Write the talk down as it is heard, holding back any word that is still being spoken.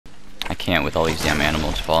can't with all these damn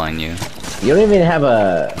animals following you. You don't even have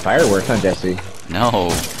a fireworks, huh, Jesse?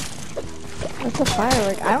 No. What's a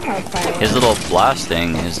firework? I don't have a firework. His little blast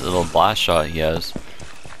thing, his little blast shot he has.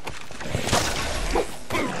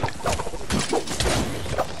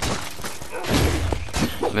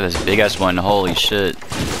 Look at this big ass one, holy shit.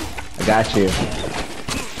 I got you.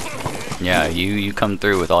 Yeah, you come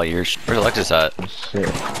through with all your Where's Alexis at? Shit.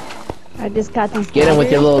 I just got these. Get him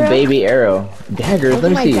with your little bro. baby arrow. Daggers, Those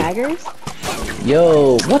let are me my see. daggers?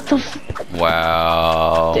 Yo, what the f—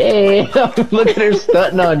 Wow. Damn, look at her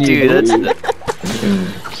stunting on you. Dude,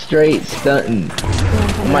 that's Straight stunting.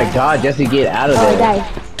 Oh my god, Jesse, get out of Oh, I there. died.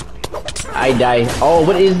 I die. Oh,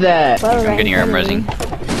 what is that? Whoa, I'm right getting in your arm front of resing. me.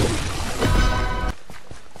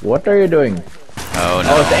 What are you doing? Oh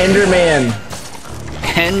Oh, it's no. Enderman.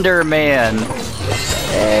 Enderman.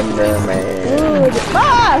 Enderman. Dude.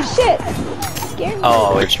 Ah, shit! Scared me.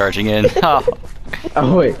 Oh, we're charging in. Oh,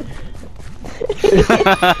 Oh, wait. oh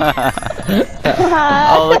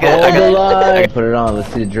look at Hold the it. line. Put it on, let's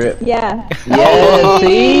see the drip. Yeah. Yeah,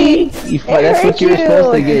 see? You, It that's what hurt you were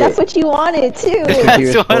supposed to get. That's what you wanted, too.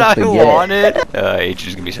 That's what I supposed to get. wanted.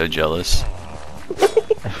 Adrian's gonna be so jealous.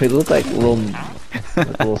 We look like a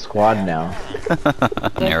little squad now.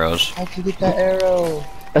 Arrows. How'd you get that arrow?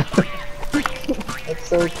 That's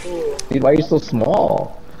so cool. Dude, why are you so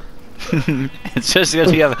small? It's just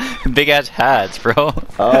because we have big ass hats, bro.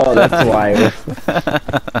 Oh, that's why.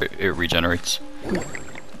 It regenerates.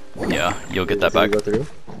 Yeah, you'll get that Did you back. go through?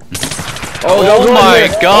 Oh, Oh my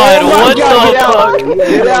god, Oh my what God, the fuck?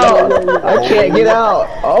 Get out! I can't get out!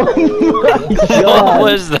 Oh my What god!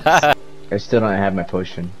 was that? I still don't have my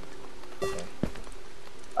potion.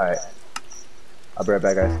 Alright. I'll be right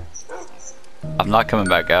back, guys. I'm not coming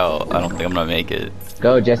back out. I don't think I'm gonna make it.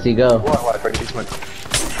 Go, Jesse, go. What? Break this one.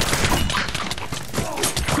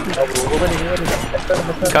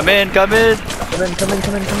 Come in, come in! Come in.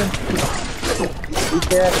 Eat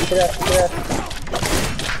that.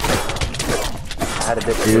 I had a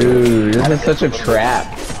bit. Dude, this is such a trap.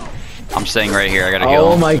 I'm staying right here, I gotta Oh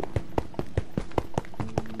heal. my.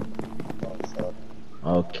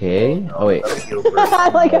 Okay. Oh wait. I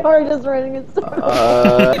like how we're just running in circles.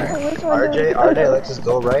 Which one do we RJ, Alexis,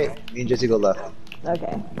 go right. Me and Jesse go left.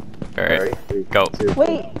 Okay. Alright, Ready? 3, go. 2.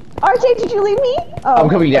 Wait, RJ, did you leave me? Oh. I'm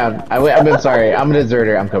coming down. I'm sorry. I'm a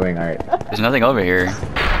deserter. I'm coming. All right. There's nothing over here.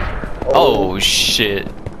 Oh shit.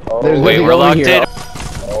 There's Wait, nothing we're over locked here. in.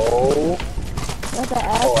 Oh. What the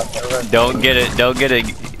Oh, F? I can't run. Don't get it, don't get it.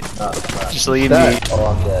 Just leave me. Stuck. Oh,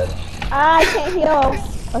 I'm dead. Ah, I can't heal.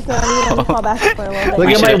 Okay, let me fall back for a little bit. Look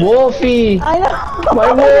We at my should- wolfie. I know. My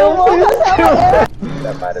The wolf. wolf has that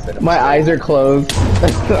That might have been a My eyes are closed.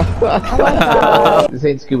 God. This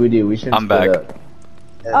ain't Scooby Doo. We should. I'm back. Up.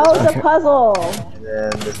 And Oh, this it's a puzzle. one, and then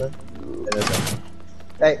this one, and this one.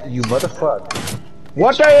 Hey, you motherfucker.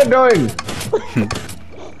 What are you doing?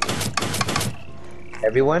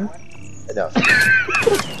 Everyone? Enough.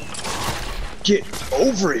 Get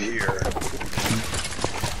over here.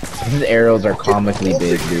 These arrows are comically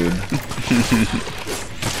big, dude. I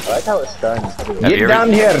like how it stuns. Have Get you ever-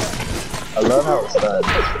 down here. I love how it stuns.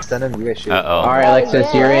 Stun him, you guys shoot. Uh-oh. All right,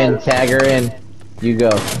 Alexis, you're in. Tag her in. You go.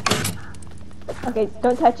 Okay,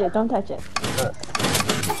 don't touch it. Don't touch it.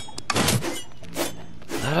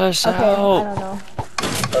 Let us Okay, I out. don't know.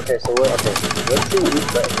 Okay, so what? Okay, let's do weak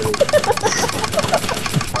button.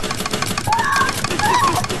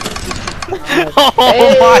 Oh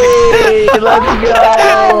Hey, let's Hey.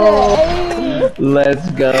 go. Let's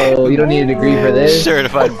go. You don't need a degree for my this.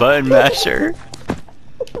 certified button masher.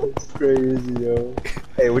 It's crazy, yo.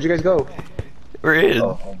 Hey, where'd you guys go? We're in.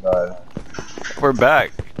 Oh my god. We're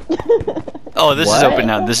back. Oh, this is What? open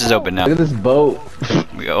now. This is open now. Look at this boat.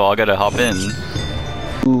 We all gotta hop in.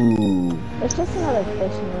 Ooh. It's just another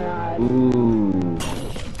fishing rod. Ooh.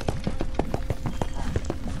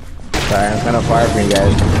 Sorry, I'm kind of far from you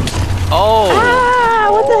guys. Oh! Ah,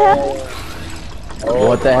 what the hell?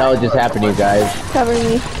 What the hell just happened to you guys? Cover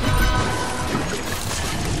me.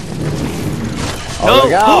 Oh No! my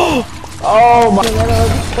god. Oh my.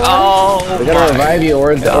 Oh! We gotta my revive you,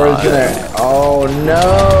 or it's God. gonna. Oh no!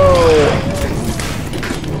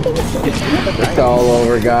 It's all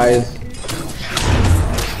over, guys.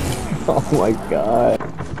 Oh my god.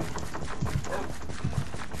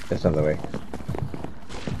 That's not the way.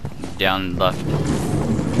 Down left.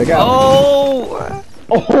 Look out! Oh!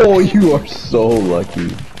 Oh, you are so lucky.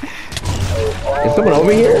 Is someone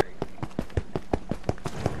over here?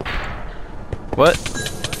 What?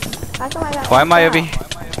 How come I got Why am I over stuck? here?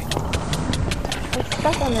 It's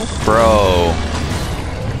stuck on this. Bro.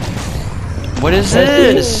 What is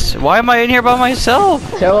this? Why am I in here by myself?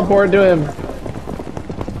 Teleport to him.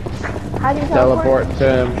 How do you Teleport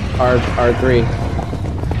to R3.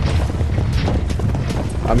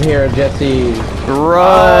 I'm here, Jesse.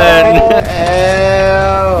 Run!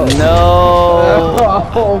 Oh, No!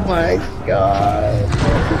 oh my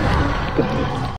god.